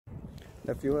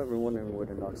If you're ever wondering what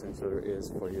a knock sensor is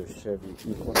for your Chevy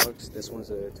Equinox, this one's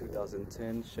a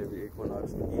 2010 Chevy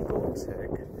Equinox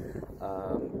Ecotec.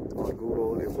 On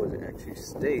Google, it would actually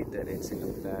state that it's in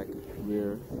the back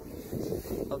rear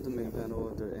of the main panel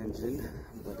of the engine,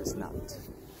 but it's not.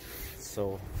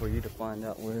 So for you to find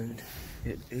out where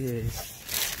it is,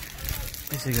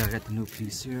 basically I got the new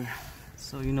piece here.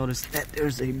 So you notice that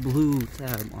there's a blue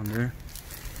tab on there.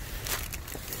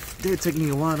 It did take me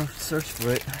a while to search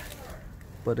for it,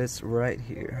 but it's right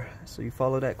here. So you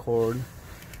follow that cord.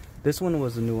 This one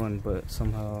was a new one, but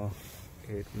somehow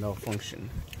it malfunctioned.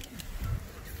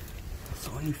 So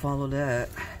when you follow that,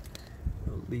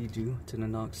 it'll lead you to the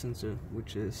knock sensor,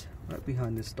 which is right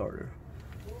behind the starter.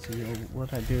 So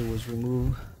what I did was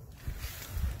remove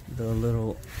the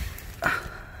little, I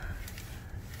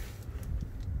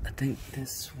think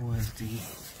this was the,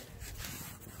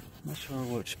 I'm not sure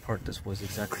which part this was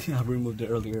exactly. I removed it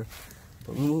earlier,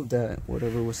 but remove that,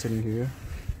 whatever was sitting here,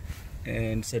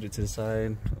 and set it to the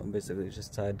side. Basically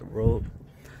just tied the rope,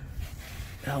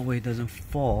 that way it doesn't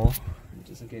fall,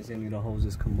 just in case any of the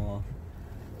hoses come off.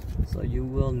 So you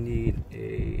will need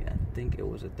a, I think it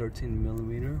was a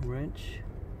 13mm wrench,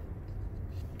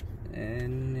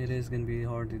 and it is going to be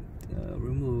hard to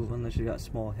remove unless you got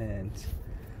small hands.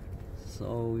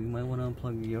 So you might want to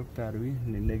unplug your battery,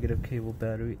 the negative cable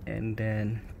battery, and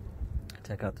then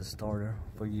take out the starter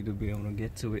for you to be able to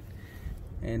get to it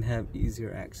and have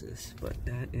easier access. But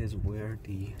that is where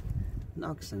the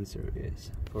knock sensor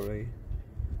is for a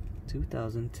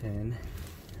 2010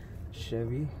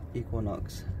 Chevy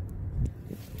Equinox.